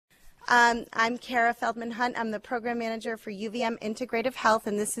I'm Kara Feldman-Hunt. I'm the program manager for UVM Integrative Health,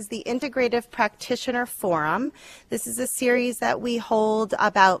 and this is the Integrative Practitioner Forum. This is a series that we hold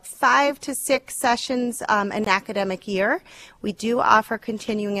about 5 to 6 sessions an academic year. We do offer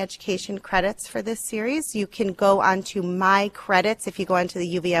continuing education credits for this series. You can go onto My Credits if you go onto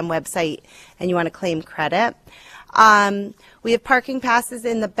the UVM website and you want to claim credit. We have parking passes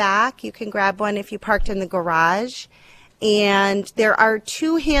in the back. You can grab one if you parked in the garage. And there are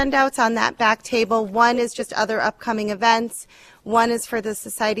 2 handouts on that back table. One is just other upcoming events. One is for the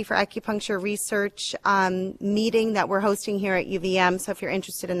Society for Acupuncture Research meeting that we're hosting here at UVM. So if you're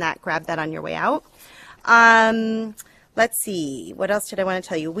interested in that, grab that on your way out. Let's see. What else did I want to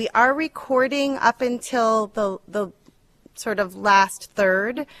tell you? We are recording up until the sort of last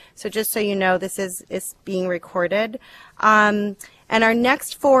third. So just so you know, this is being recorded. And our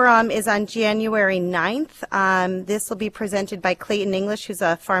next forum is on January 9th. This will be presented by Clayton English, who's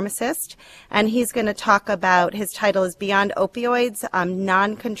a pharmacist, and he's going to talk about, his title is Beyond Opioids,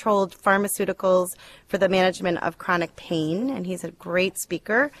 Non-Controlled Pharmaceuticals for the Management of Chronic Pain, and he's a great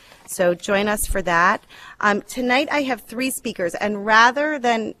speaker, so join us for that. Tonight I have 3 speakers, and rather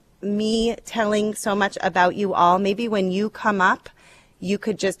than me telling so much about you all, maybe when you come up, you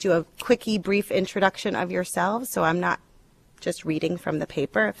could just do a quickie, brief introduction of yourselves, so I'm not just reading from the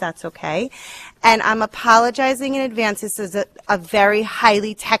paper, if that's okay. And I'm apologizing in advance. This is a very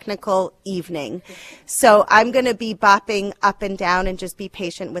highly technical evening. So I'm going to be bopping up and down, and just be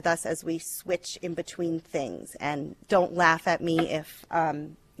patient with us as we switch in between things. And don't laugh at me if,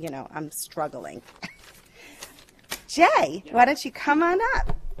 you know, I'm struggling. Jay, why don't you come on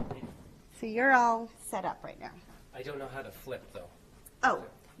up? So you're all set up right now. I don't know how to flip, though. Oh,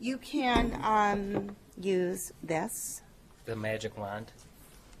 you can use this. The magic wand.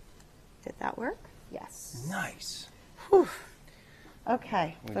 Did that work? Yes. Nice. Whew.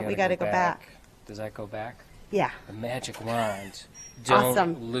 Okay, but we got to go back. Does that go back? Yeah. The magic wand. Don't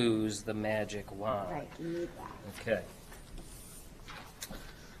Awesome. lose the magic wand. Right, you need that.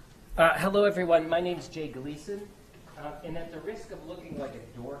 Okay. Hello, everyone. My name is Jay Gleason. And at the risk of looking like a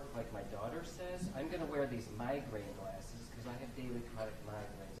dork, like my daughter says, I'm going to wear these migraine glasses because I have daily chronic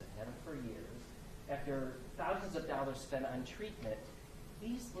migraines. I've had them for years. After thousands of dollars spent on treatment,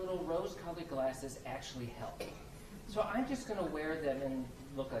 these little rose-colored glasses actually help. So I'm just going to wear them and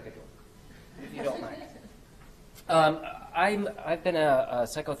look like a dork, if you don't mind. I've been a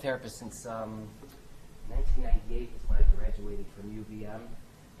psychotherapist since 1998 is when I graduated from UVM.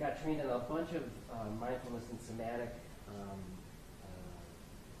 Got trained in a bunch of mindfulness and somatic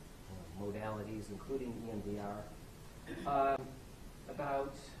modalities, including EMDR.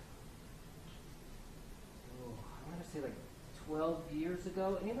 About I want to say like 12 years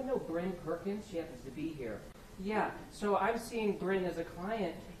ago. Anyone know Bryn Perkins? She happens to be here. Yeah, so I'm seeing Bryn as a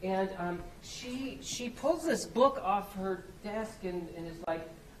client, and she pulls this book off her desk and is like,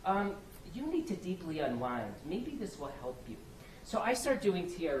 you need to deeply unwind. Maybe this will help you. So I start doing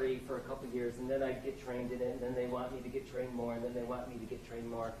TRE for a couple of years, and then I get trained in it, and then they want me to get trained more, and then they want me to get trained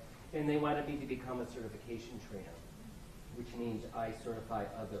more, and they wanted me to become a certification trainer, which means I certify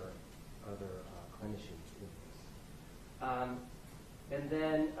other clinicians in this. And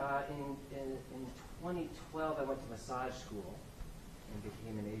then in 2012, I went to massage school and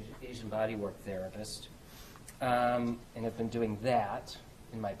became an Asian bodywork therapist, and have been doing that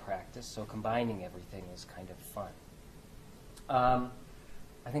in my practice, so combining everything is kind of fun. I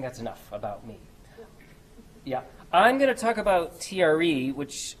think that's enough about me. Yeah, I'm going to talk about TRE,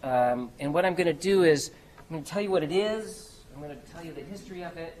 which, and what I'm going to do is, I'm going to tell you what it is, I'm going to tell you the history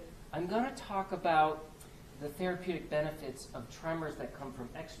of it, I'm going to talk about the therapeutic benefits of tremors that come from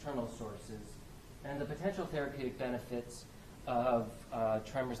external sources, and the potential therapeutic benefits of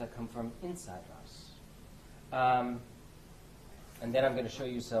tremors that come from inside us. And then I'm going to show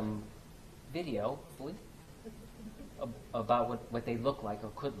you some video, hopefully, about what they look like or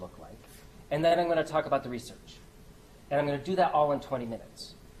could look like. And then I'm going to talk about the research. And I'm going to do that all in 20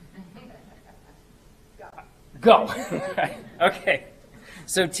 minutes. Go. Okay.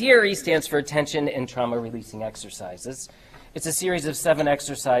 So TRE stands for Attention and Trauma Releasing Exercises. It's a series of 7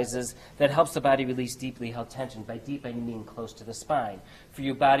 exercises that helps the body release deeply held tension. By deep, I mean close to the spine. For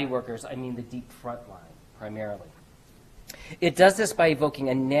you body workers, I mean the deep front line, primarily. It does this by evoking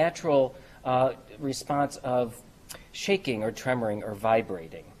a natural response of shaking or tremoring or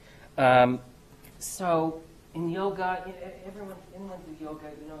vibrating. So in yoga, anyone do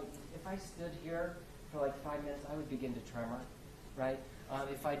yoga, you know, if I stood here for like 5 minutes, I would begin to tremor, right?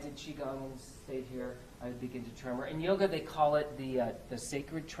 If I did qigong and stayed here, I would begin to tremor. In yoga, they call it the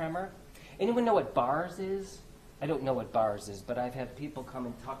sacred tremor. Anyone know what bars is? I don't know what bars is, but I've had people come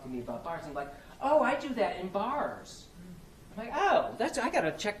and talk to me about bars and like, oh, I do that in bars. I'm like, oh, I got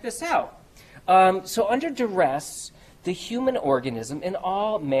to check this out. So under duress, the human organism and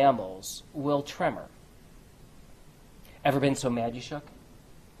all mammals will tremor. Ever been so mad you shook?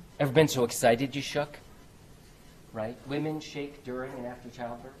 Ever been so excited you shook? Right? Women shake during and after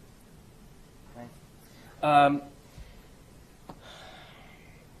childbirth. Right?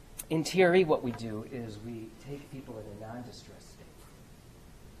 In TRE, what we do is we take people in a non-distress state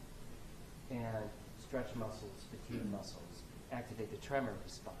and stretch muscles, fatigue muscles, activate the tremor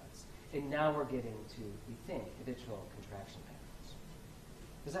response. And now we're getting to, we think, habitual contraction patterns.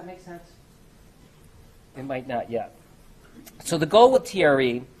 Does that make sense? It might not yet. So the goal with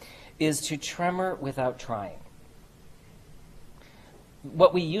TRE is to tremor without trying.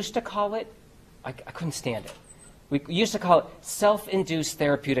 What we used to call it, I couldn't stand it. We used to call it self-induced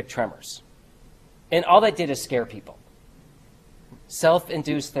therapeutic tremors. And all that did is scare people.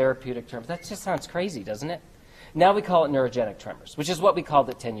 Self-induced therapeutic tremors. That just sounds crazy, doesn't it? Now we call it neurogenic tremors, which is what we called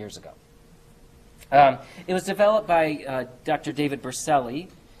it 10 years ago. It was developed by Dr. David Berselli.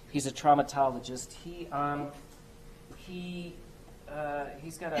 He's a traumatologist. He's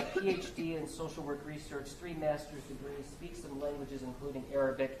got a PhD in social work research, 3 master's degrees, speaks some languages including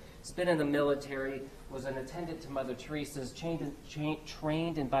Arabic, has been in the military, was an attendant to Mother Teresa's, trained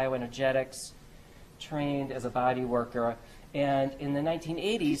in bioenergetics, trained as a body worker, and in the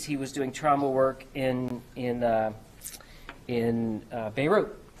 1980s he was doing trauma work in Beirut, in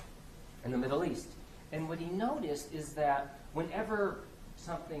the Middle East. And what he noticed is that whenever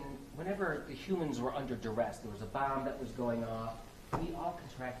the humans were under duress, there was a bomb that was going off, we all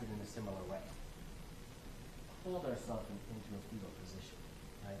contracted in a similar way. Hold ourselves into a fetal position.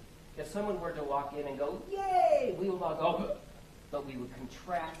 Right? If someone were to walk in and go, yay, we would all go, but we would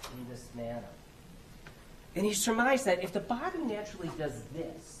contract in this manner. And he surmised that if the body naturally does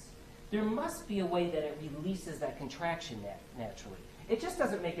this, there must be a way that it releases that contraction naturally. It just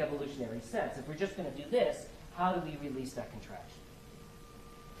doesn't make evolutionary sense. If we're just going to do this, how do we release that contraction?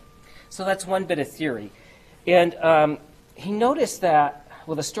 So that's one bit of theory. And he noticed that,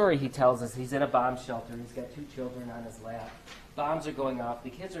 well, the story he tells us, he's in a bomb shelter. He's got 2 children on his lap. Bombs are going off. The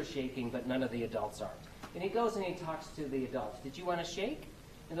kids are shaking, but none of the adults aren't. And he goes and he talks to the adults. Did you want to shake?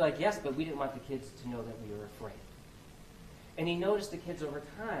 And they're like, yes, but we didn't want the kids to know that we were afraid. And he noticed the kids over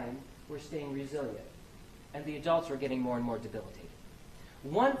time were staying resilient. And the adults were getting more and more debilitated.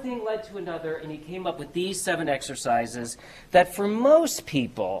 One thing led to another, and he came up with these 7 exercises that for most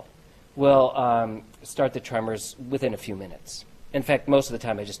people will start the tremors within a few minutes. In fact, most of the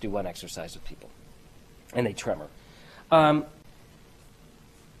time I just do 1 exercise with people, and they tremor.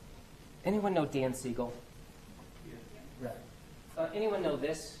 Anyone know Dan Siegel? Yeah. Right. Anyone know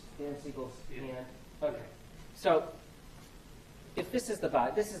this? Dan Siegel's hand? Okay. So, if this is the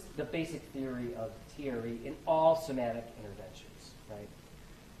body, this is the basic theory of TRE in all somatic interventions, right?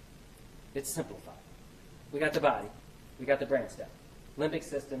 It's simplified. We got the body. We got the brainstem. Limbic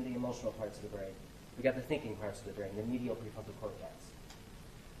system, the emotional parts of the brain. We got the thinking parts of the brain, the medial prefrontal cortex.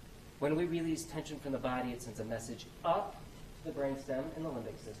 When we release tension from the body, it sends a message up to the brainstem and the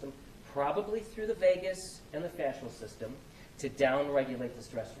limbic system, probably through the vagus and the fascial system, to downregulate the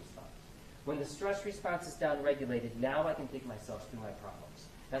stress response. When the stress response is downregulated, now I can think myself through my problems.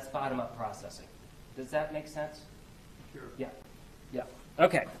 That's bottom-up processing. Does that make sense? Sure. Yeah. Yeah.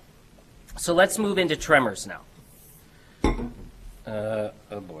 Okay. So let's move into tremors now.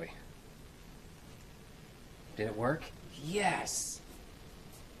 Oh boy. Did it work? Yes.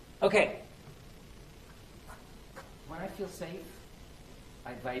 Okay. When I feel safe,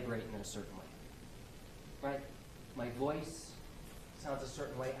 I vibrate in a certain way. Right? My voice sounds a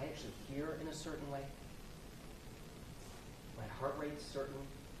certain way. I actually hear in a certain way. My heart rate's certain.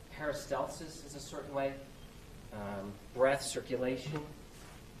 Peristalsis is a certain way. Breath, circulation.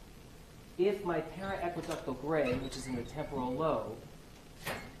 If my para-equiductal gray, which is in the temporal lobe,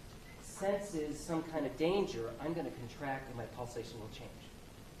 senses some kind of danger, I'm going to contract and my pulsation will change.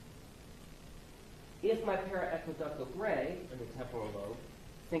 If my para-equiductal gray, or the temporal lobe,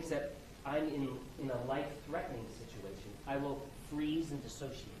 thinks that I'm in a life-threatening situation, I will freeze and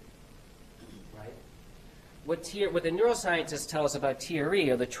dissociate. Right? What the neuroscientists tell us about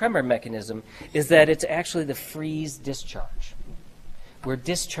TRE, or the tremor mechanism, is that it's actually the freeze discharge. We're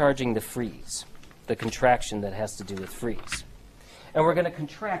discharging the freeze, the contraction that has to do with freeze. And we're going to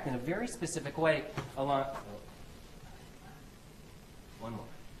contract in a very specific way along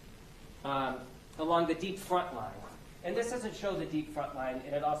the deep front line. And this doesn't show the deep front line,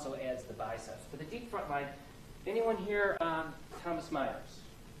 and it also adds the biceps. But the deep front line, anyone here Thomas Myers?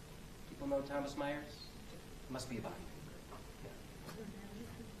 People know Thomas Myers? Must be a body.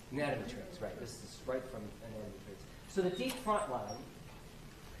 Yeah. Anatomy traits, right. This is right from anatomy traits. So the deep front line,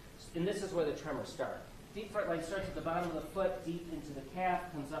 and this is where the tremors start. Deep front line starts at the bottom of the foot, deep into the calf,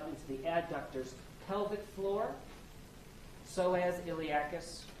 comes up into the adductors, pelvic floor, psoas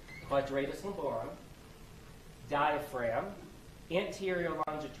iliacus, quadratus lumborum, diaphragm, anterior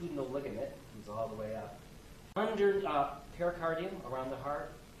longitudinal ligament, comes all the way up, under pericardium, around the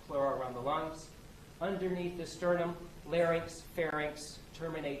heart, pleura around the lungs, underneath the sternum, larynx, pharynx,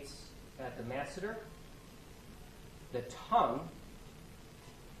 terminates at the masseter, the tongue,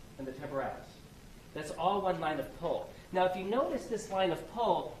 and the temporalis. That's all one line of pull. Now, if you notice, this line of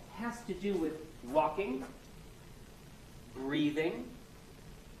pull has to do with walking, breathing,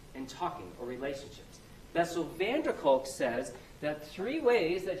 and talking, or relationships. Bessel van der Kolk says that 3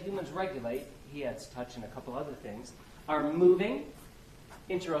 ways that humans regulate, he adds touch and a couple other things, are moving,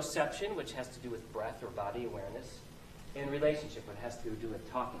 interoception, which has to do with breath or body awareness, and relationship, which has to do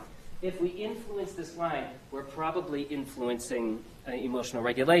with talking. If we influence this line, we're probably influencing emotional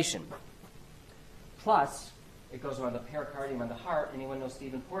regulation. Plus, it goes around the pericardium and the heart. Anyone know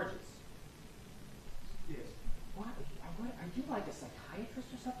Stephen Porges? Yes. What? Are you like a psychiatrist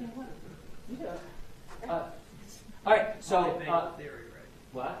or something? What? You know. All right, so... Polyvagal theory, right?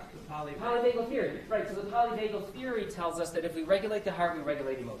 What? The Polyvagal theory. Right, so the polyvagal theory tells us that if we regulate the heart, we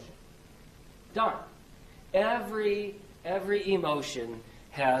regulate emotion. Done. Every emotion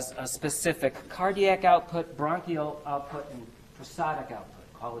has a specific cardiac output, bronchial output, and prosodic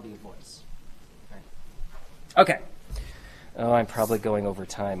output, quality of voice. Right. Okay. Oh, I'm probably going over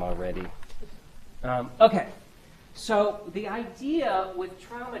time already. Okay. So the idea with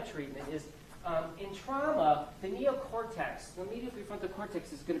trauma treatment is in trauma, the neocortex, the medial prefrontal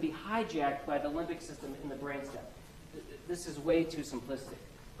cortex, is going to be hijacked by the limbic system in the brainstem. This is way too simplistic,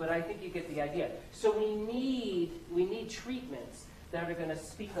 but I think you get the idea. So we need treatments that are going to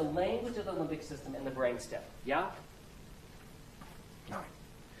speak the language of the limbic system in the brainstem. Yeah? All right.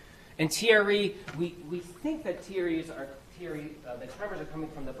 And TRE, we think that the tremors are coming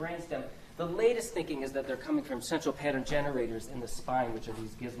from the brainstem. The latest thinking is that they're coming from central pattern generators in the spine, which are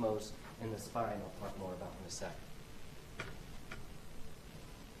these gizmos in the spine I'll talk more about in a sec.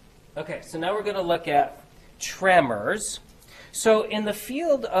 Okay, so now we're going to look at tremors. So in the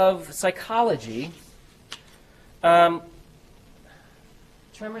field of psychology, tremors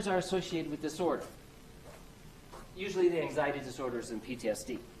are associated with disorder, usually the anxiety disorders and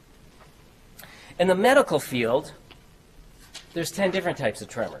PTSD. In the medical field, there's 10 different types of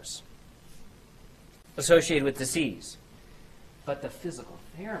tremors associated with disease. But the physical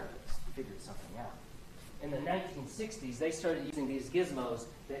therapists figured something out. In the 1960s, they started using these gizmos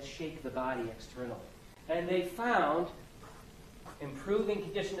that shake the body externally. And they found improving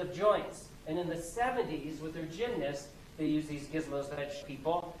condition of joints. And in the 70s, with their gymnasts, they used these gizmos that shake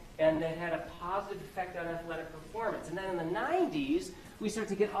people, and they had a positive effect on athletic performance. And then in the 90s, we start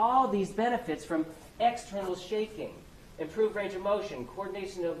to get all these benefits from external shaking, improved range of motion,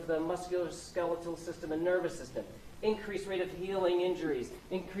 coordination of the musculoskeletal system and nervous system, increased rate of healing injuries,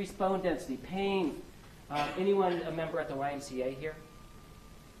 increased bone density, pain. Anyone a member at the YMCA here?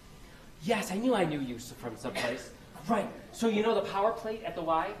 Yes, I knew you from someplace. Right. So you know the power plate at the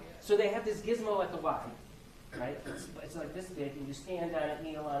Y? So they have this gizmo at the Y, right? It's like this big, and you stand on it,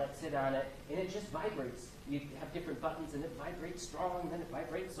 kneel on it, sit on it, and it just vibrates. You have different buttons, and it vibrates strong, and then it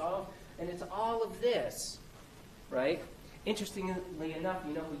vibrates soft, and it's all of this, right? Interestingly enough,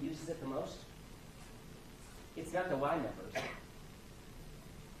 you know who uses it the most? It's not the Y members.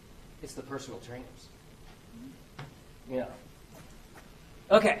 It's the personal trainers. Yeah.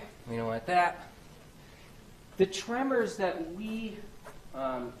 Okay, we don't want that. The tremors that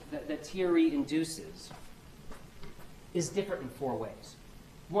that TRE induces is different in 4 ways.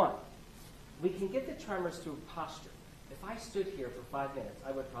 1, we can get the tremors through posture. If I stood here for 5 minutes,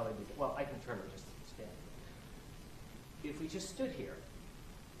 I would probably be, well, I can tremor just standing. If we just stood here,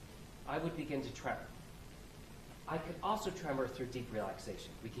 I would begin to tremor. I could also tremor through deep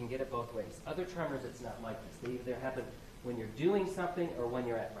relaxation. We can get it both ways. Other tremors, it's not like this. They either happen when you're doing something or when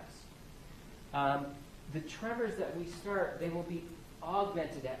you're at rest. The tremors that we start, they will be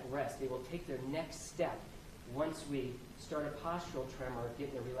augmented at rest. They will take their next step. Once we start a postural tremor, get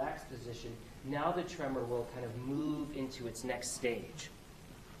in a relaxed position, now the tremor will kind of move into its next stage.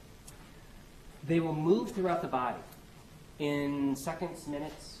 They will move throughout the body. In seconds,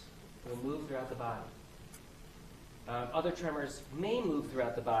 minutes, they'll move throughout the body. Other tremors may move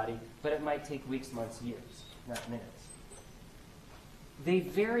throughout the body, but it might take weeks, months, years, not minutes. They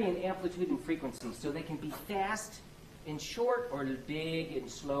vary in amplitude and frequency, so they can be fast and short or big and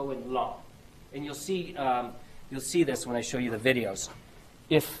slow and long. And you'll see this when I show you the videos.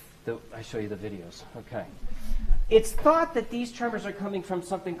 I show you the videos, okay. It's thought that these tremors are coming from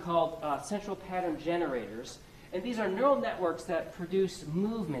something called central pattern generators. And these are neural networks that produce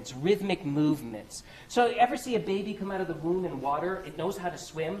movements, rhythmic movements. So ever see a baby come out of the womb in water? It knows how to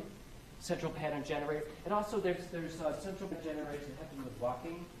swim, central pattern generator. And also there's central pattern generators that have to do with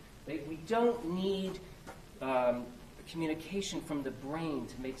walking. We don't need communication from the brain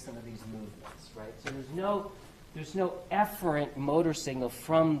to make some of these movements, right? So there's no efferent motor signal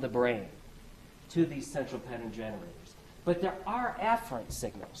from the brain to these central pattern generators. But there are afferent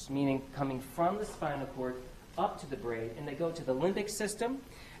signals, meaning coming from the spinal cord up to the brain, and they go to the limbic system,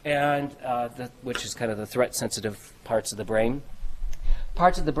 and which is kind of the threat-sensitive parts of the brain.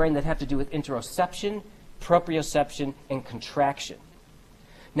 Parts of the brain that have to do with interoception, proprioception, and contraction.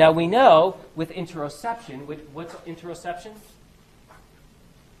 Now we know with interoception, what's interoception?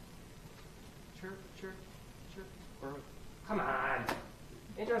 Chirp, chirp, chirp, or, come on.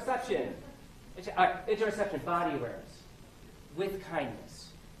 Interoception. Interoception, body awareness. With kindness,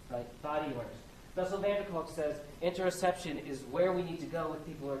 right? Body awareness. Bessel van der Kolk says interoception is where we need to go with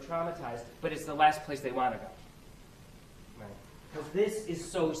people who are traumatized, but it's the last place they want to go. Right? Because this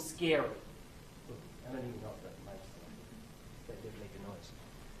is so scary. I don't even know if that mic's that did make a noise.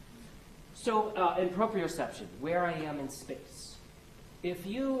 So in proprioception, where I am in space. If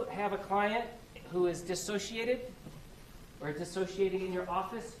you have a client who is dissociated or dissociating in your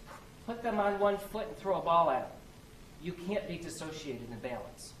office, put them on one foot and throw a ball at them. You can't be dissociated in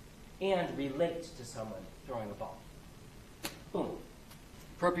balance and relate to someone throwing a ball. Boom.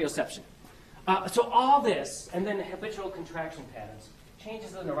 Proprioception. So all this, and then habitual contraction patterns,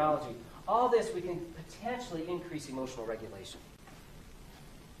 changes in neurology, all this we can potentially increase emotional regulation.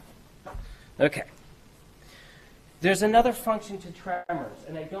 Okay. There's another function to tremors,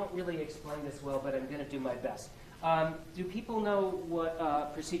 and I don't really explain this well, but I'm going to do my best. Do people know what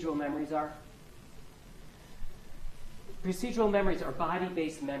procedural memories are? Procedural memories are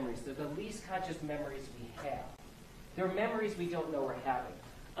body-based memories. They're the least conscious memories we have. They're memories we don't know we're having.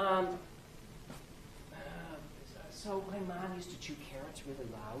 So my mom used to chew carrots really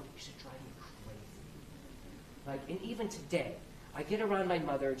loud. It used to drive me crazy. And even today, I get around my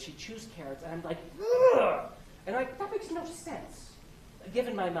mother and she chews carrots, and I'm like, ugh! And that makes no sense.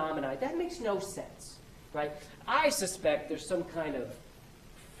 Given my mom and I, that makes no sense, right? I suspect there's some kind of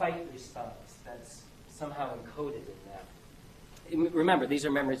fight response that's somehow encoded in that. Remember, these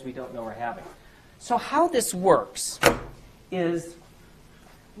are memories we don't know we're having. So how this works is,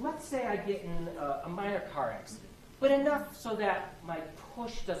 let's say I get in a minor car accident, but enough so that my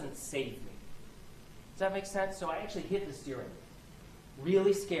push doesn't save me. Does that make sense? So I actually hit the steering wheel.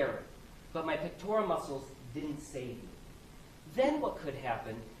 Really scary. But my pectoral muscles didn't save me. Then what could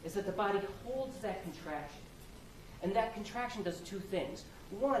happen is that the body holds that contraction. And that contraction does two things.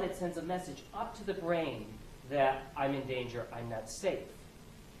 One, it sends a message up to the brain that I'm in danger, I'm not safe.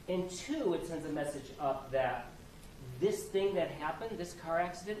 And two, it sends a message up that this thing that happened, this car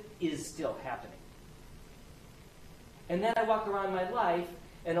accident, is still happening. And then I walk around my life,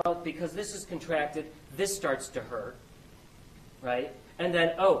 and because this is contracted, this starts to hurt, right? And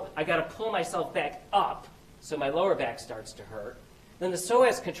then, I got to pull myself back up, so my lower back starts to hurt. Then the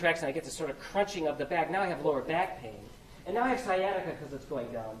psoas contracts, and I get this sort of crunching of the back. Now I have lower back pain. And now I have sciatica because it's going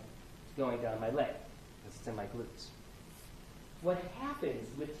down my leg. It's in my glutes. What happens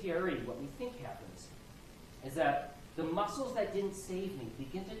with TRE, what we think happens, is that the muscles that didn't save me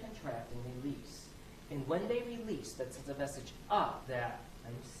begin to contract and release. And when they release, that sends a message up that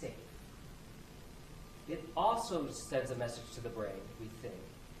I'm safe. It also sends a message to the brain, we think,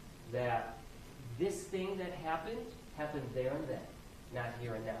 that this thing that happened there and then, not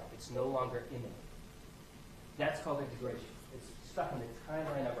here and now. It's no longer imminent. That's called integration. It's stuck in the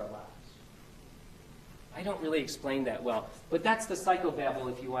timeline of our lives. I don't really explain that well, but that's the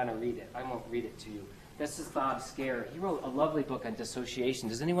psychobabble if you want to read it. I won't read it to you. This is Bob Scare. He wrote a lovely book on dissociation.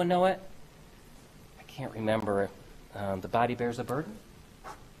 Does anyone know it? I can't remember. The Body Bears a Burden?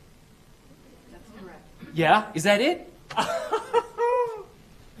 That's correct. Yeah? Is that it?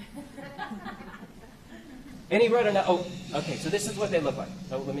 And he wrote okay, so this is what they look like.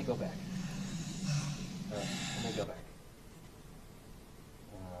 Let me go back. Let me go back.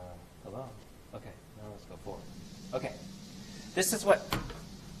 Hello? Okay, now let's go forward. Okay, this is what...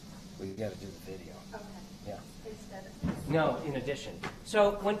 We got to do the video. Okay. Yeah. Instead of... No, in addition.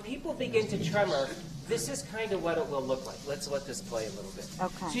 So when people begin to tremor, this is kind of what it will look like. Let's let this play a little bit.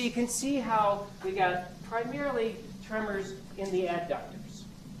 Okay. So you can see how we got primarily tremors in the adductors,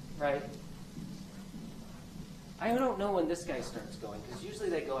 right? I don't know when this guy starts going, because usually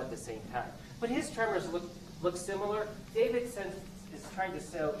they go at the same time. But his tremors look similar. David is trying to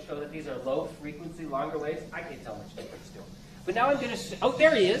show that these are low frequency, longer waves. I can't tell much difference to him. But now I'm going to oh,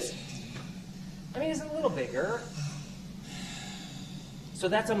 there he is. I mean, he's a little bigger. So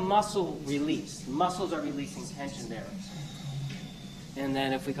that's a muscle release. Muscles are releasing tension there. And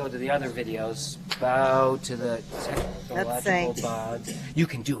then if we go to the other videos, bow to the technological body. You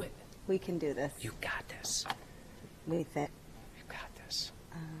can do it. We can do this. You got this. We fit. You got this.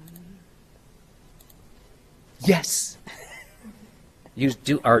 Yes. You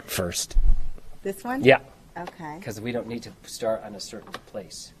do art first. This one? Yeah. Okay. Because we don't need to start on a certain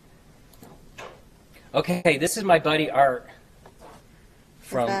place. Okay, this is my buddy Art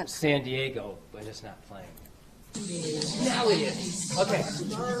from San Diego, but it's not playing. Now it is. Okay,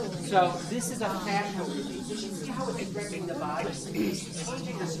 so this is a fascial release. You can see how it's gripping the body,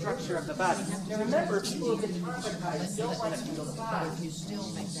 changing the structure of the body. Now remember, people who've been traumatized don't want to feel the body. You still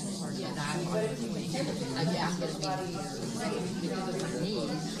make that part of the body. But if you can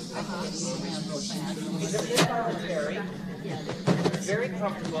He's involuntary, very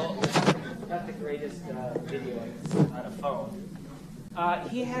comfortable. Not the greatest video on a phone.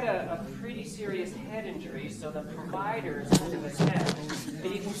 He had a pretty serious head injury, so the providers went to his head.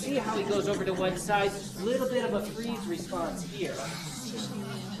 And you can see how he goes over to one side, a little bit of a freeze response here.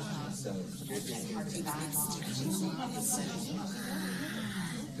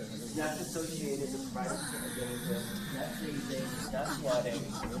 It's not dissociated, the provider's getting this, not freezing, not sweating.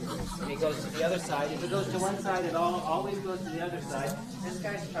 And he goes to the other side. If it goes to one side, it always goes to the other side. This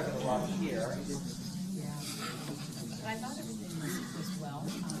guy's chugging along here.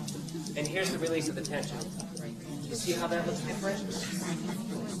 And here's the release of the tension. You see how that looks different?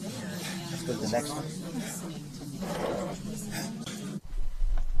 Let's go to the next one.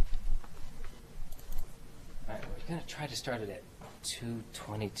 All right, we're going to try to start it at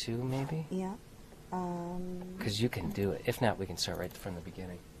 2:22 maybe? Yeah. Because you can do it. If not, we can start right from the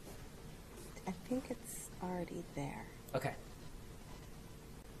beginning. I think it's already there. Okay.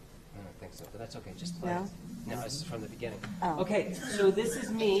 I don't think so, but that's okay. Just play. No? No, this is from the beginning. Oh. Okay, so this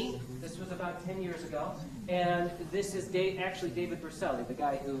is me. This was about 10 years ago. And this is actually David Berselli, the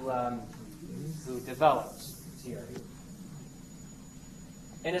guy who developed TRE.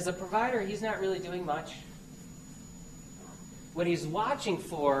 And as a provider, he's not really doing much. What he's watching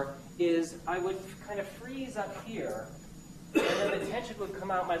for is I would kind of freeze up here, and then the tension would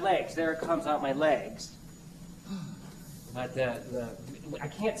come out my legs. There it comes out my legs. But I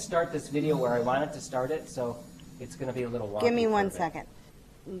can't start this video where I wanted to start it, so it's going to be a little wonky. Give me 1 second.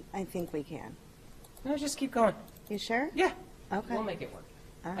 I think we can. No, just keep going. You sure? Yeah. Okay. We'll make it work.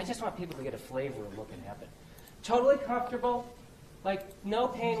 All right. I just want people to get a flavor of what can happen. Totally comfortable, like no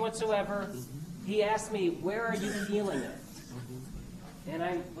pain whatsoever. He asked me, where are you feeling it? And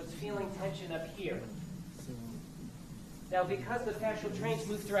I was feeling tension up here. Now, because the fascial trains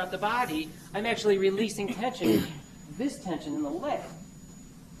move throughout the body, I'm actually releasing tension. This tension in the leg.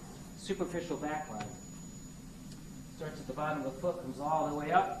 Superficial back line. Starts at the bottom of the foot, comes all the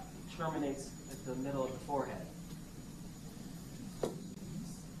way up, terminates at the middle of the forehead. How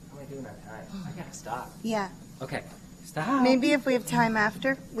am I doing on time? I gotta stop. Yeah. Okay. Stop. Maybe if we have time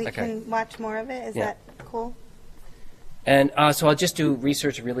after, we Okay. can watch more of it. Is Yeah. that cool? And so I'll just do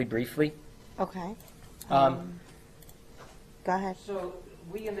research really briefly. Okay. Go Go ahead. So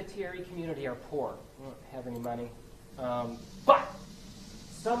we in the TRE community are poor. We don't have any money. But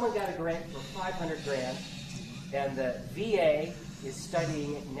someone got a grant for 500 grand, and the VA is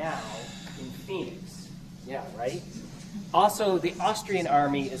studying it now in Phoenix. Yeah, right? Also, the Austrian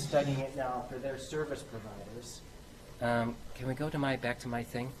Army is studying it now for their service providers. Can we go to back to my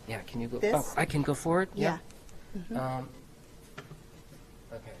thing? Yeah, can you go? This? Oh, I can go forward? Yeah.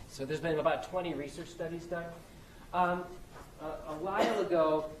 Okay, so there's been about 20 research studies done. A while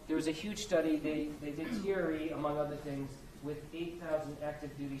ago, there was a huge study. They did TRE, among other things, with 8,000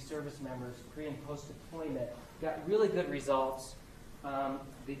 active duty service members, pre and post deployment. Got really good results.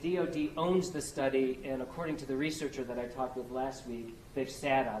 The DoD owns the study, and according to the researcher that I talked with last week, they've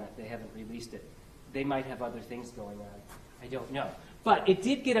sat on it. They haven't released it. They might have other things going on. I don't know. But it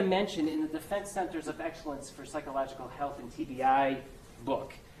did get a mention in the Defense Centers of Excellence for Psychological Health and TBI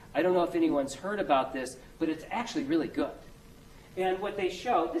book. I don't know if anyone's heard about this, but it's actually really good. And what they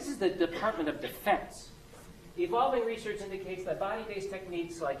show, this is the Department of Defense. Evolving research indicates that body-based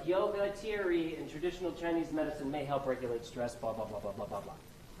techniques like yoga, TRE, and traditional Chinese medicine may help regulate stress, blah, blah, blah, blah, blah, blah, blah.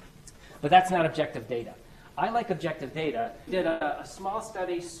 But that's not objective data. I like objective data. Did a small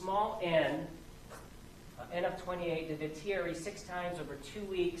study, small N, N of 28, did a TRE 6 times over 2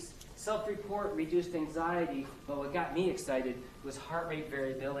 weeks. Self-report reduced anxiety, but what got me excited was heart rate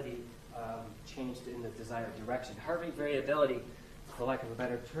variability changed in the desired direction. Heart rate variability, for lack of a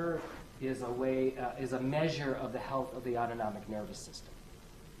better term, is a measure of the health of the autonomic nervous system,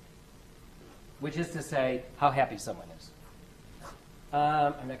 which is to say how happy someone is.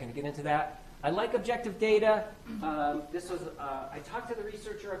 I'm not going to get into that. I like objective data. I talked to the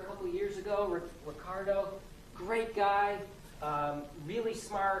researcher a couple of years ago, Ricardo, great guy, really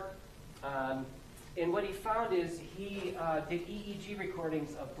smart. And what he found is he did EEG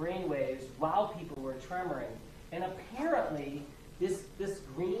recordings of brain waves while people were tremoring. And apparently, this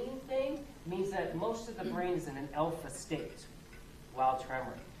green thing means that most of the brain is in an alpha state while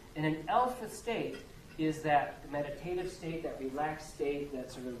tremoring. And an alpha state is that meditative state, that relaxed state,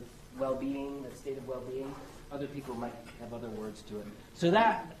 that sort of well-being, that state of well-being. Other people might have other words to it. So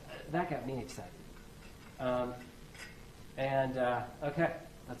that got me excited. Okay,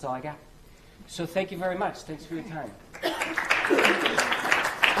 that's all I got. So thank you very much. Thanks for your time.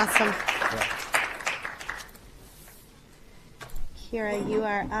 Awesome. Yeah. Kira, you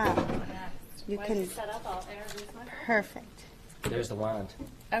are up. You When can. you set up, I'll introduce myself. Perfect. There's the wand.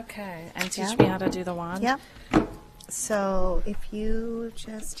 Okay, and teach Yeah. me how to do the wand. Yep. So if you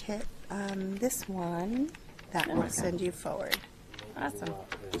just hit this one, that will send you forward. Awesome.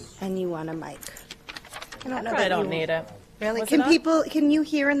 And you want a mic. I don't know I that don't you need it. Really? Was Can it on? people? Can you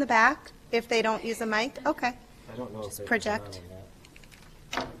hear in the back if they don't use a mic? Okay. I don't know if they project.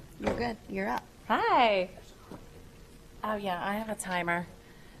 You're good. You're up. Hi. Oh yeah, I have a timer.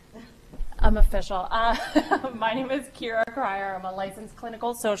 I'm official. My name is Krier. I'm a licensed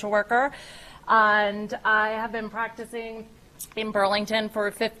clinical social worker, and I have been practicing in Burlington for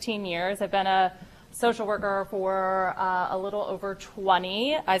 15 years. I've been a social worker for a little over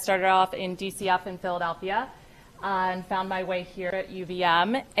 20. I started off in DCF in Philadelphia and found my way here at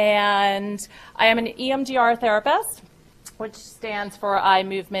UVM. And I am an EMDR therapist, which stands for Eye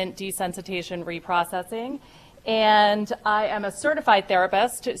Movement Desensitization Reprocessing. And I am a certified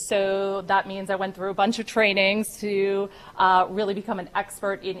therapist, so that means I went through a bunch of trainings to really become an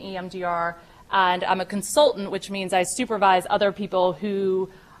expert in EMDR. And I'm a consultant, which means I supervise other people who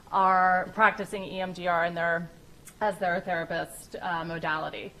are practicing EMDR as their therapist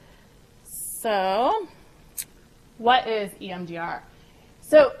modality. So, what is EMDR?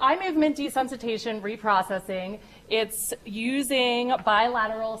 So, eye movement desensitization reprocessing, it's using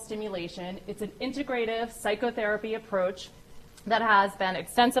bilateral stimulation. It's an integrative psychotherapy approach that has been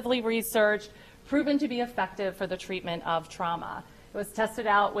extensively researched, proven to be effective for the treatment of trauma. It was tested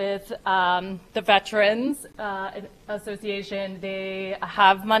out with the Veterans Association. They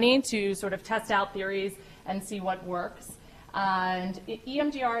have money to sort of test out theories and see what works. And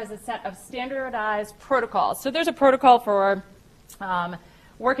EMDR is a set of standardized protocols. So there's a protocol for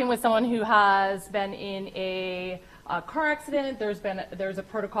working with someone who has been in a car accident. There's a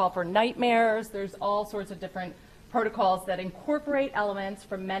protocol for nightmares. There's all sorts of different protocols that incorporate elements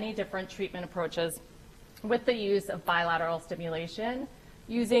from many different treatment approaches with the use of bilateral stimulation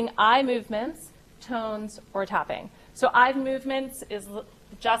using eye movements, tones, or tapping. So eye movements is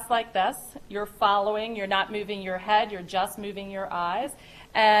just like this. You're following, you're not moving your head, you're just moving your eyes.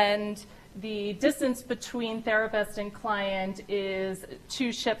 And the distance between therapist and client is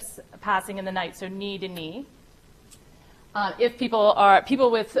 2 ships passing in the night, so knee to knee. If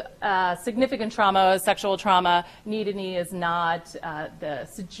people with significant trauma, sexual trauma, knee to knee is not the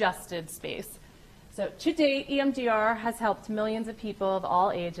suggested space. So to date, EMDR has helped millions of people of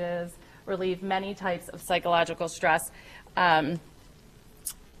all ages relieve many types of psychological stress.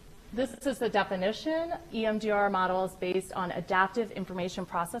 This is the definition. EMDR model is based on adaptive information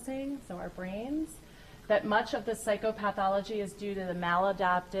processing, so our brains, that much of the psychopathology is due to the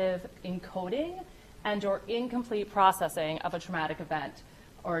maladaptive encoding and or incomplete processing of a traumatic event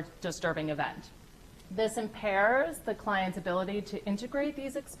or disturbing event. This impairs the client's ability to integrate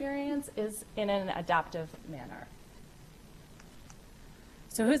these experiences in an adaptive manner.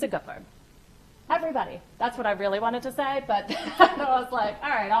 So who's it good for? Everybody. That's what I really wanted to say, but I was like, all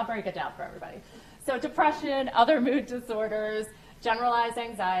right, I'll break it down for everybody. So depression, other mood disorders, generalized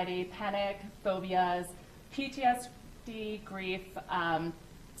anxiety, panic, phobias, PTSD, grief,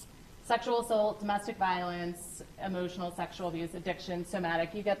 sexual assault, domestic violence, emotional sexual abuse, addiction,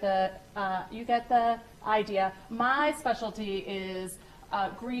 somatic. You get the idea. My specialty is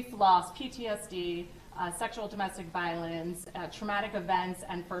grief, loss, PTSD, sexual domestic violence, traumatic events,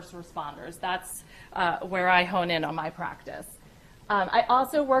 and first responders. That's where I hone in on my practice. I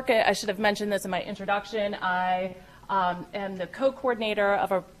also work at, I should have mentioned this in my introduction, I am the co-coordinator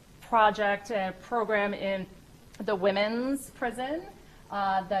of a project and program in the women's prison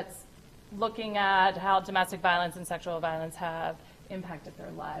that's looking at how domestic violence and sexual violence have impacted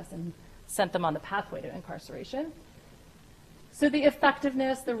their lives and sent them on the pathway to incarceration. So the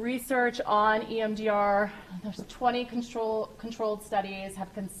effectiveness, the research on EMDR, there's 20 controlled studies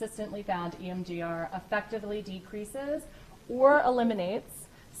have consistently found EMDR effectively decreases or eliminates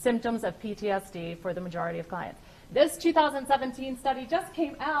symptoms of PTSD for the majority of clients. This 2017 study just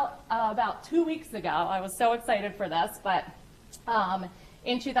came out about 2 weeks ago. I was so excited for this, but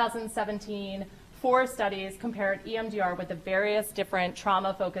in 2017, 4 studies compared EMDR with the various different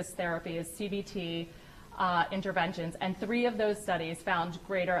trauma-focused therapies, CBT, interventions, and 3 of those studies found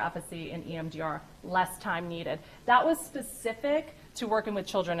greater efficacy in EMDR, less time needed. That was specific to working with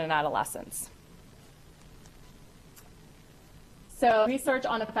children and adolescents. So research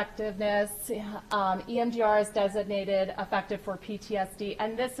on effectiveness, EMDR is designated effective for PTSD,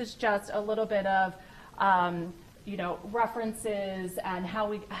 and this is just a little bit of references and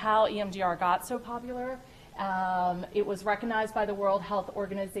how EMDR got so popular. It was recognized by the World Health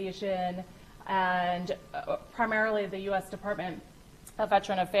Organization and primarily the U.S. Department of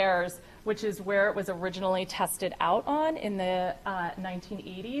Veteran Affairs, which is where it was originally tested out on in the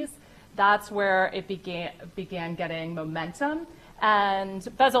 1980s. That's where it began getting momentum. And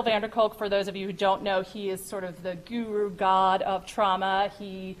Bessel van der Kolk, for those of you who don't know, he is sort of the guru god of trauma.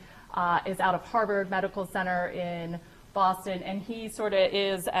 He is out of Harvard Medical Center in Boston, and he sort of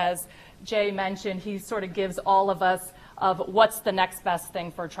is, as Jay mentioned, he sort of gives all of us of what's the next best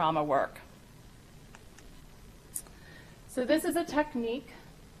thing for trauma work. So this is a technique.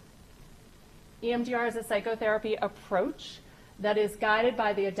 EMDR is a psychotherapy approach that is guided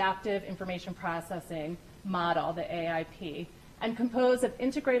by the adaptive information processing model, the AIP, and composed of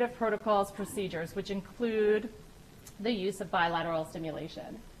integrative protocols procedures, which include the use of bilateral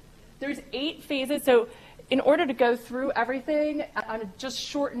stimulation. There's 8 phases, so in order to go through everything, I just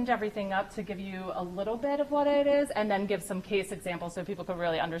shortened everything up to give you a little bit of what it is, and then give some case examples so people can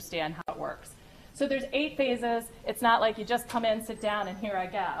really understand how it works. So there's 8 phases. It's not like you just come in, sit down, and here I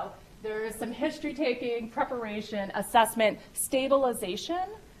go. There's some history taking, preparation, assessment, stabilization.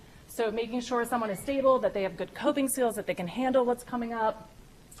 So making sure someone is stable, that they have good coping skills, that they can handle what's coming up.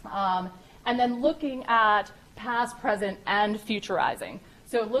 And then looking at past, present, and futurizing.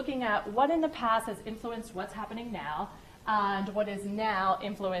 So looking at what in the past has influenced what's happening now, and what is now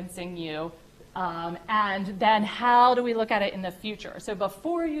influencing you. And then how do we look at it in the future? So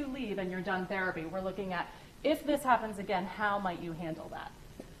before you leave and you're done therapy, we're looking at, if this happens again, how might you handle that?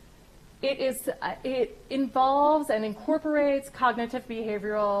 It involves and incorporates cognitive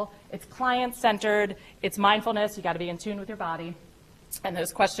behavioral, it's client-centered, it's mindfulness, you got to be in tune with your body, and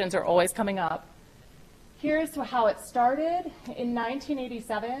those questions are always coming up. Here's how it started. In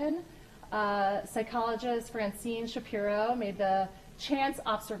 1987, psychologist Francine Shapiro made the chance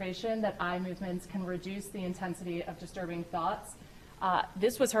observation that eye movements can reduce the intensity of disturbing thoughts.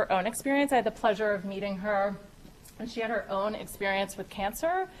 This was her own experience. I had the pleasure of meeting her, and she had her own experience with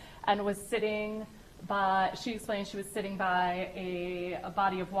cancer, and was sitting by, she explained she was sitting by a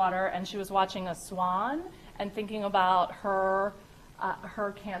body of water, and she was watching a swan and thinking about her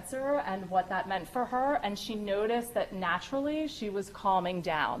cancer and what that meant for her, and she noticed that naturally she was calming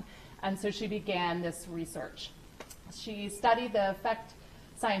down, and so she began this research. She studied the effect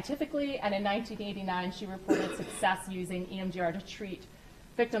scientifically, and in 1989 she reported success using EMDR to treat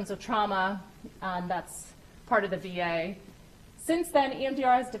victims of trauma, and that's part of the VA. Since then,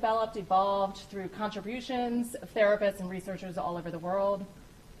 EMDR has developed, evolved through contributions of therapists and researchers all over the world.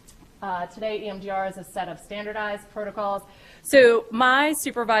 Today, EMDR is a set of standardized protocols. So my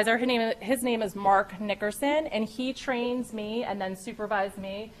supervisor, his name is Mark Nickerson, and he trains me and then supervised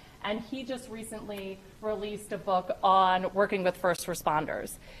me, and he just recently released a book on working with first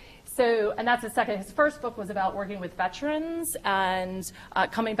responders. So, and that's his first book was about working with veterans and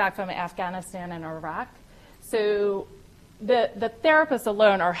coming back from Afghanistan and Iraq. So the therapists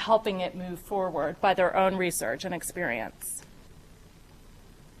alone are helping it move forward by their own research and experience.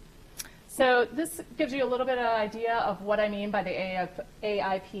 So this gives you a little bit of an idea of what I mean by the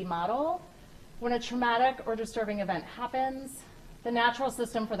AIP model. When a traumatic or disturbing event happens, the natural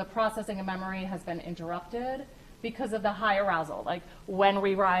system for the processing of memory has been interrupted because of the high arousal, like when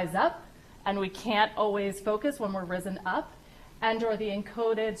we rise up and we can't always focus when we're risen up, and or the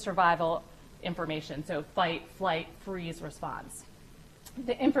encoded survival information, so fight, flight, freeze response.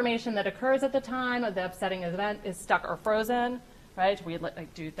 The information that occurs at the time of the upsetting event is stuck or frozen, right? We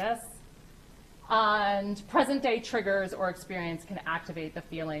like do this. And present day triggers or experience can activate the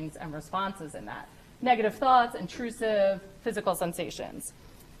feelings and responses in that. Negative thoughts, intrusive physical sensations.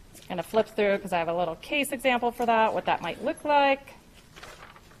 I'm going to flip through because I have a little case example for that, what that might look like.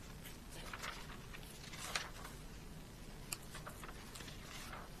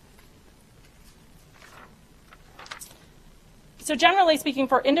 So generally speaking,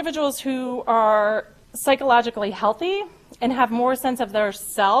 for individuals who are psychologically healthy and have more sense of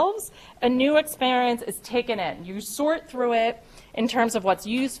themselves, a new experience is taken in. You sort through it in terms of what's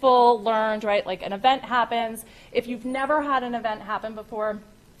useful, learned, right? Like an event happens. If you've never had an event happen before,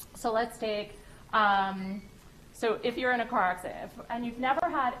 so let's take, so if you're in a car accident and you've never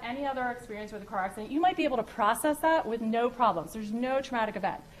had any other experience with a car accident, you might be able to process that with no problems. There's no traumatic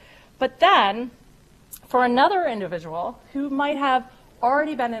event. But then, for another individual who might have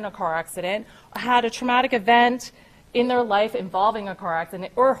already been in a car accident, had a traumatic event in their life involving a car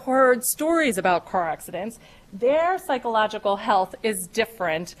accident, or heard stories about car accidents, their psychological health is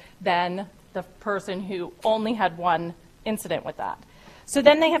different than the person who only had one incident with that. So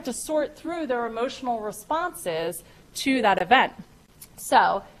then they have to sort through their emotional responses to that event.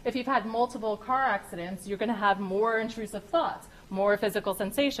 So if you've had multiple car accidents, you're going to have more intrusive thoughts, more physical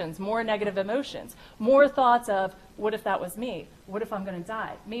sensations, more negative emotions, more thoughts of, what if that was me? What if I'm going to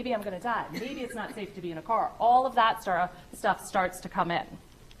die? Maybe I'm going to die. Maybe it's not safe to be in a car. All of that stuff starts to come in.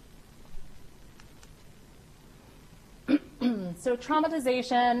 So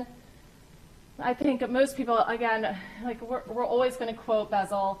traumatization, I think most people, again, like we're always going to quote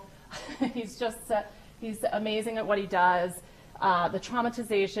Bezel. He's amazing at what he does. The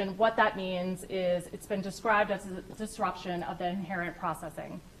traumatization, what that means is it's been described as a disruption of the inherent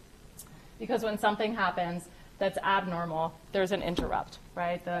processing. Because when something happens that's abnormal, there's an interrupt,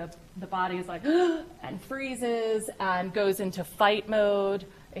 right? The body is like, and freezes and goes into fight mode.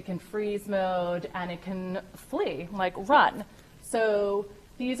 It can freeze mode, and it can flee, like run. So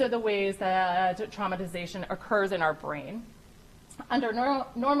these are the ways that traumatization occurs in our brain. Under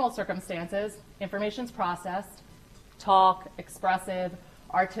normal circumstances, information's processed, talk, expressive,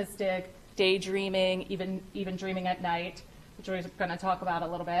 artistic, daydreaming, even dreaming at night, which we're going to talk about a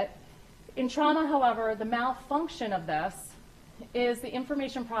little bit. In trauma, however, the malfunction of this is the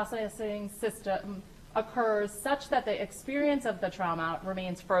information processing system occurs such that the experience of the trauma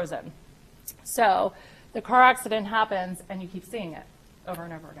remains frozen. So the car accident happens and you keep seeing it over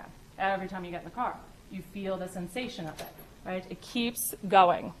and over again. Every time you get in the car, you feel the sensation of it, right? It keeps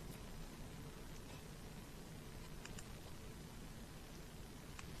going.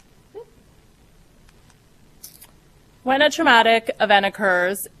 When a traumatic event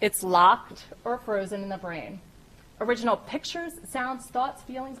occurs, it's locked or frozen in the brain. Original pictures, sounds, thoughts,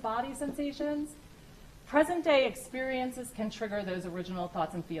 feelings, body sensations. Present-day experiences can trigger those original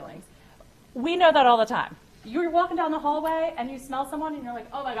thoughts and feelings. We know that all the time. You're walking down the hallway and you smell someone and you're like,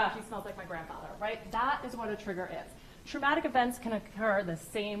 oh my gosh, he smells like my grandfather, right? That is what a trigger is. Traumatic events can occur the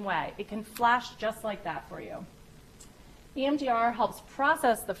same way. It can flash just like that for you. EMDR helps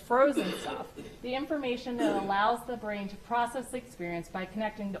process the frozen stuff, the information that allows the brain to process the experience by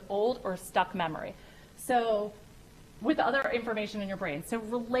connecting to old or stuck memory. So with other information in your brain. So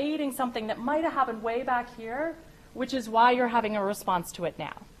relating something that might have happened way back here, which is why you're having a response to it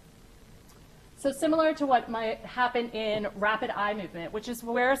now. So similar to what might happen in rapid eye movement, which is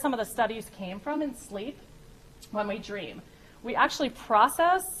where some of the studies came from in sleep when we dream. We actually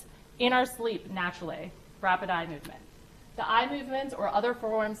process in our sleep naturally rapid eye movement. The eye movements or other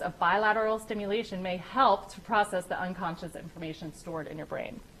forms of bilateral stimulation may help to process the unconscious information stored in your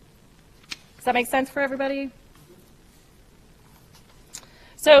brain. Does that make sense for everybody?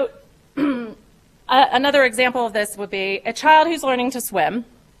 So another example of this would be a child who's learning to swim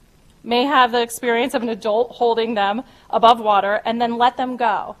may have the experience of an adult holding them above water and then let them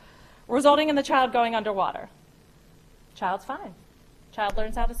go, resulting in the child going underwater. Child's fine. Child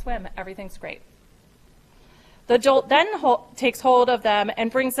learns how to swim. Everything's great. The adult then takes hold of them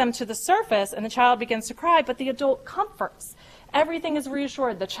and brings them to the surface, and the child begins to cry, but the adult comforts. Everything is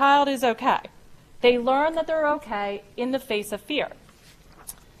reassured. The child is okay. They learn that they're okay in the face of fear.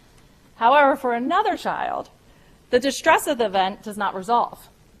 However, for another child, the distress of the event does not resolve.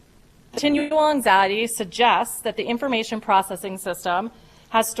 Continual anxiety suggests that the information processing system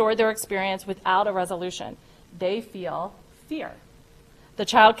has stored their experience without a resolution. They feel fear. The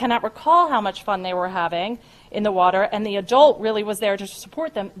child cannot recall how much fun they were having in the water, and the adult really was there to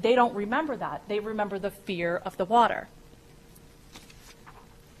support them. They don't remember that. They remember the fear of the water.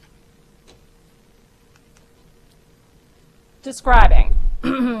 Describing.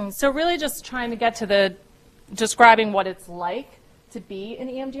 So really just trying to get to the describing what it's like to be in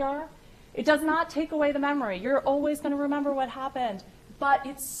EMDR. It does not take away the memory. You're always going to remember what happened, but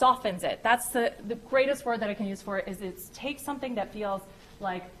it softens it. That's the greatest word that I can use for it, is it takes something that feels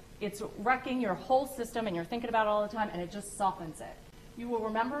like it's wrecking your whole system and you're thinking about it all the time, and it just softens it. You will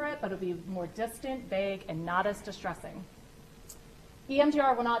remember it, but it'll be more distant, vague, and not as distressing.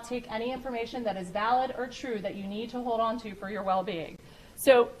 EMDR will not take any information that is valid or true that you need to hold on to for your well-being.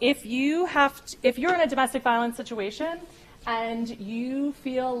 So if you're in a domestic violence situation and you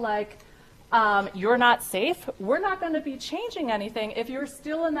feel like you're not safe, we're not going to be changing anything if you're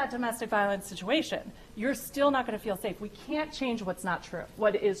still in that domestic violence situation. You're still not going to feel safe. We can't change what's not true,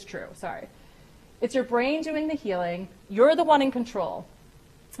 what is true, sorry. It's your brain doing the healing. You're the one in control.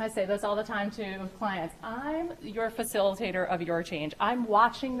 I say this all the time to clients. I'm your facilitator of your change. I'm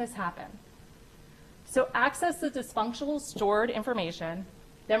watching this happen. So access the dysfunctional stored information.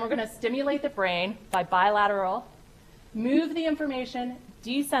 Then we're going to stimulate the brain by bilateral, move the information,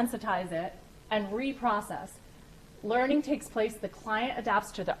 desensitize it, and reprocess. Learning takes place, the client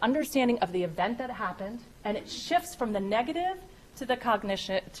adapts to the understanding of the event that happened, and it shifts from the negative to the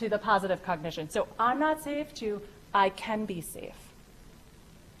cognition, to the positive cognition. So I'm not safe to I can be safe,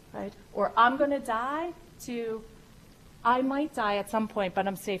 right? Or I'm going to die to I might die at some point, but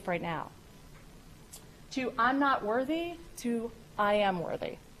I'm safe right now. To I'm not worthy to I am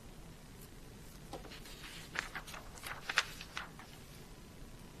worthy.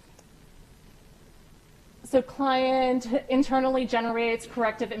 So client internally generates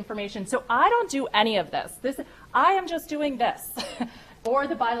corrective information. So I don't do any of this. I am just doing this, or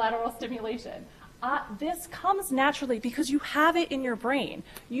the bilateral stimulation. This comes naturally because you have it in your brain.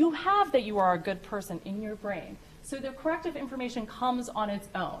 You have that you are a good person in your brain. So the corrective information comes on its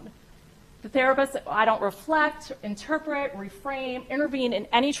own. The therapist, I don't reflect, interpret, reframe, intervene in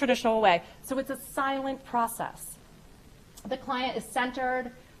any traditional way. So it's a silent process. The client is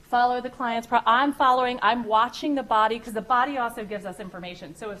centered. Follow the client's I'm watching the body, because the body also gives us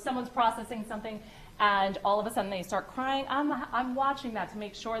information. So if someone's processing something and all of a sudden they start crying, I'm watching that to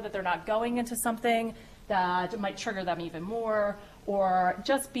make sure that they're not going into something that might trigger them even more, or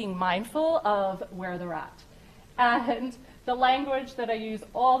just being mindful of where they're at. And the language that I use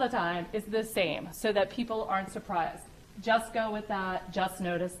all the time is the same, so that people aren't surprised. Just go with that, just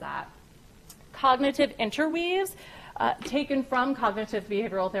notice that. Cognitive interweaves, taken from cognitive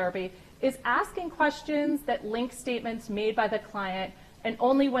behavioral therapy, is asking questions that link statements made by the client, and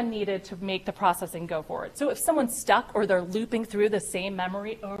only when needed to make the processing go forward. So if someone's stuck or they're looping through the same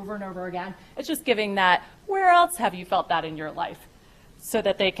memory over and over again, it's just giving that, where else have you felt that in your life? So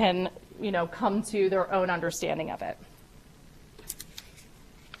that they can, come to their own understanding of it.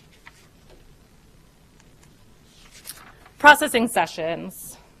 Processing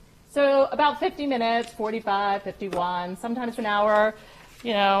sessions. So about 50 minutes, 45, 51, sometimes an hour,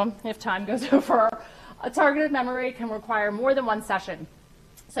 if time goes over. A targeted memory can require more than one session.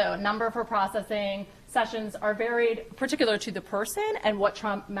 So number for processing sessions are varied, particular to the person and what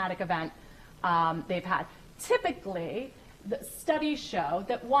traumatic event they've had. Typically, the studies show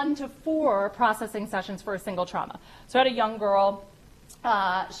that 1 to 4 processing sessions for a single trauma. So I had a young girl.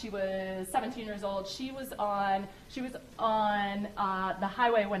 She was 17 years old. She was on the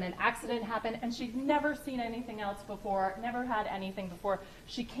highway when an accident happened, and she'd never seen anything else before, never had anything before.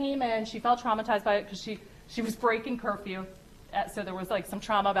 She came in, she felt traumatized by it because she was breaking curfew. So there was like some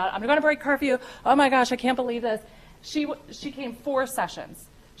trauma about it. I'm going to break curfew. Oh my gosh, I can't believe this. She came 4 sessions.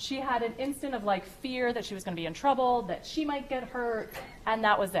 She had an instant of like fear that she was going to be in trouble, that she might get hurt, and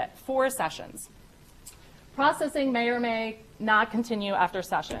that was it. 4 sessions. Processing may or may not continue after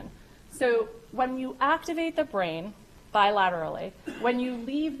session. So when you activate the brain bilaterally, when you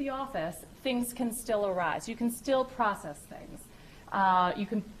leave the office, things can still arise. You can still process things.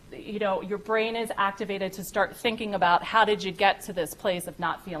 Your brain is activated to start thinking about how did you get to this place of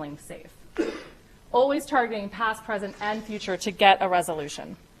not feeling safe. Always targeting past, present, and future to get a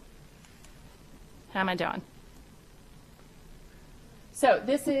resolution. How am I doing? So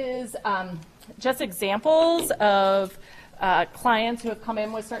this is just examples of clients who have come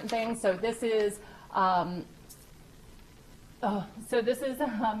in with certain things. So this is a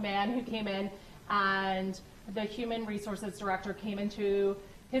man who came in, and the human resources director came into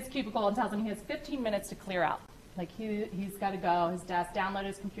his cubicle and tells him he has 15 minutes to clear out. Like he's got to go, his desk, download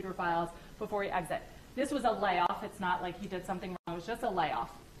his computer files before he exits. This was a layoff. It's not like he did something wrong. It was just a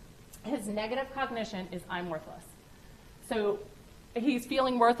layoff. His negative cognition is I'm worthless. So he's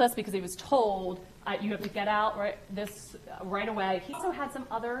feeling worthless because he was told you have to get out right away. He also had some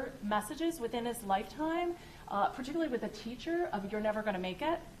other messages within his lifetime, particularly with a teacher, of you're never going to make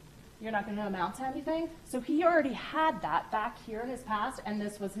it. You're not going to amount to anything. So he already had that back here in his past, and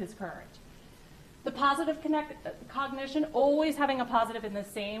this was his current. The positive cognition, always having a positive in the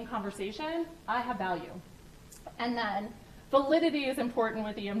same conversation, I have value. And then validity is important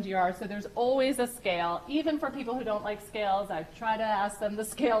with EMDR, so there's always a scale. Even for people who don't like scales, I try to ask them the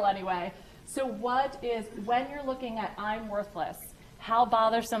scale anyway. So when you're looking at I'm worthless, How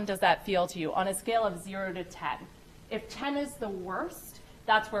bothersome does that feel to you on a scale of 0 to 10? If 10 is the worst,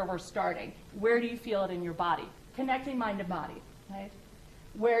 that's where we're starting. Where do you feel it in your body? Connecting mind to body, right?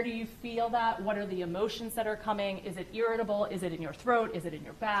 Where do you feel that? What are the emotions that are coming? Is it irritable? Is it in your throat? Is it in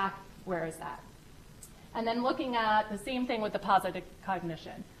your back? Where is that? And then looking at the same thing with the positive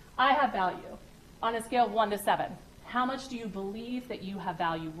cognition. I have value on a scale of 1 to 7. How much do you believe that you have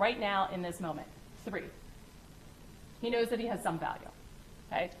value right now in this moment? 3. He knows that he has some value,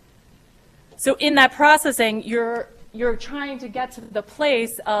 right? So in that processing, you're trying to get to the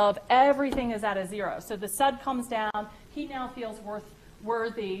place of everything is at a 0. So the SUD comes down. He now feels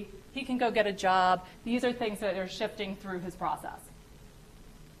worthy. He can go get a job. These are things that are shifting through his process.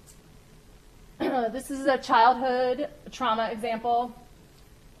 This is a childhood trauma example.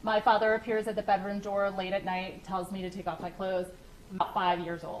 My father appears at the bedroom door late at night, tells me to take off my clothes. I'm about 5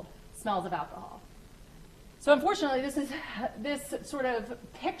 years old, smells of alcohol. So unfortunately, this sort of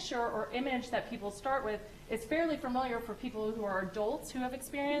picture or image that people start with is fairly familiar for people who are adults who have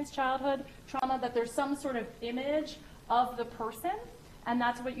experienced childhood trauma, that there's some sort of image of the person, and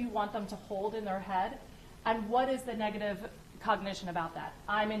that's what you want them to hold in their head. And what is the negative cognition about that?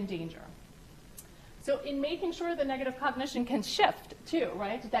 I'm in danger. So in making sure the negative cognition can shift too,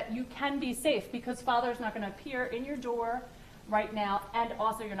 right? That you can be safe because father's not going to appear in your door right now, and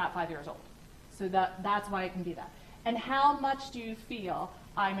also you're not 5 years old. So that's why it can be that. And how much do you feel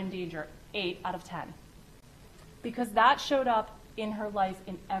I'm in danger? 8 out of 10. Because that showed up in her life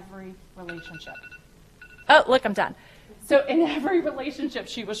in every relationship. Oh, look, I'm done. So in every relationship,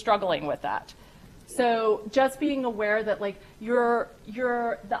 she was struggling with that. So just being aware that like the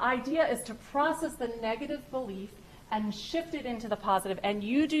idea is to process the negative belief and shift it into the positive, and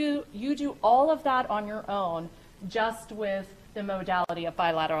you do all of that on your own, just with the modality of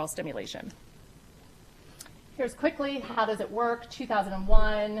bilateral stimulation. Here's quickly, how does it work?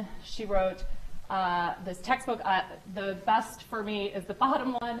 2001, she wrote this textbook. The best for me is the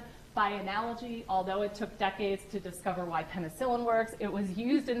bottom one. By analogy, although it took decades to discover why penicillin works, it was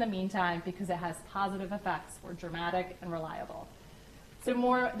used in the meantime because it has positive effects, were dramatic and reliable.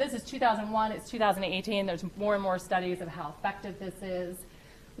 So this is 2001, it's 2018, there's more and more studies of how effective this is.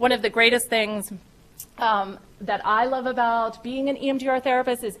 One of the greatest things that I love about being an EMDR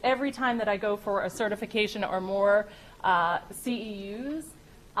therapist is every time that I go for a certification or more CEUs,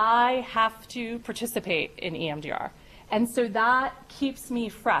 I have to participate in EMDR. And so that keeps me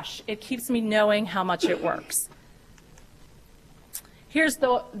fresh. It keeps me knowing how much it works. Here's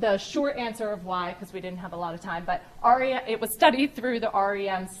the short answer of why, because we didn't have a lot of time, but it was studied through the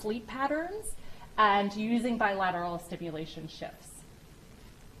REM sleep patterns and using bilateral stimulation shifts.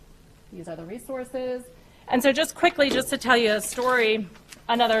 These are the resources. And so just quickly, just to tell you a story,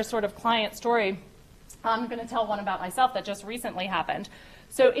 another sort of client story, I'm going to tell one about myself that just recently happened.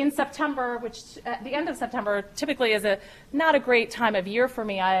 So in September, which at the end of September typically is not a great time of year for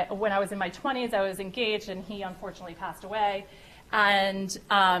me. When I was in my 20s, I was engaged, and he unfortunately passed away. And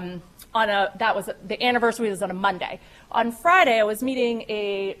that was the anniversary was on a Monday. On Friday, I was meeting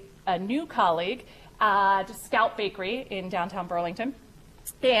a new colleague at Scout Bakery in downtown Burlington.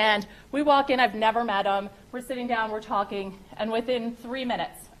 And we walk in, I've never met him. We're sitting down, we're talking, and within 3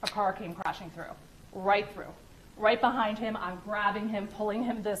 minutes, a car came crashing through, right behind him. I'm grabbing him, pulling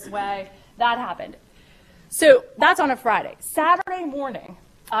him this way. That happened. So that's on a Friday. Saturday morning,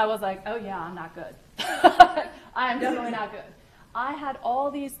 I was like, oh yeah, I'm not good. I'm definitely not good. I had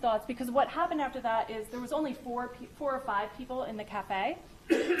all these thoughts because what happened after that is there was only 4 or 5 people in the cafe.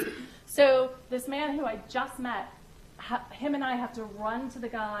 So this man who I just met, him and I have to run to the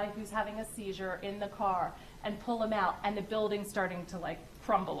guy who's having a seizure in the car and pull him out, and the building's starting to like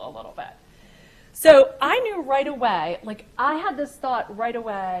crumble a little bit. So I knew right away, like I had this thought right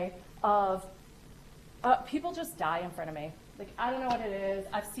away of people just die in front of me. Like, I don't know what it is.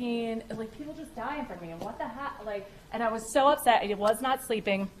 I've seen, like, people just die in front of me, and what the heck? Like, and I was so upset. I was not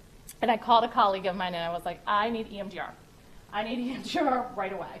sleeping, and I called a colleague of mine, and I was like, I need EMDR. I need EMDR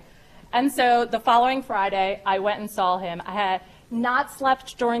right away. And so the following Friday, I went and saw him. I had not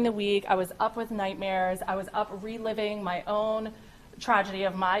slept during the week. I was up with nightmares. I was up reliving my own tragedy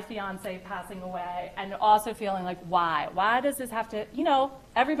of my fiance passing away, and also feeling like, why? Why does this have to,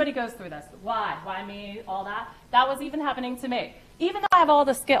 everybody goes through this. Why me, all that? That was even happening to me, even though I have all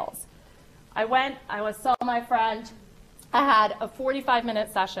the skills. I saw my friend. I had a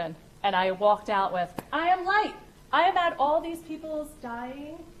 45-minute session, and I walked out with, I am light. I am at all these people's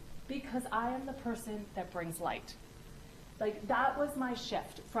dying because I am the person that brings light. Like, that was my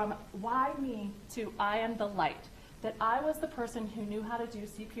shift from why me to I am the light. That I was the person who knew how to do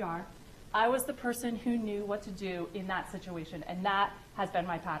CPR, I was the person who knew what to do in that situation, and that has been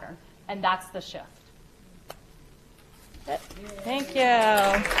my pattern, and that's the shift. Thank you.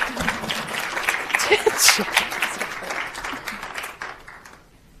 I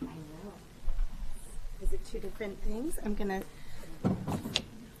know. Is it two different things? I'm going to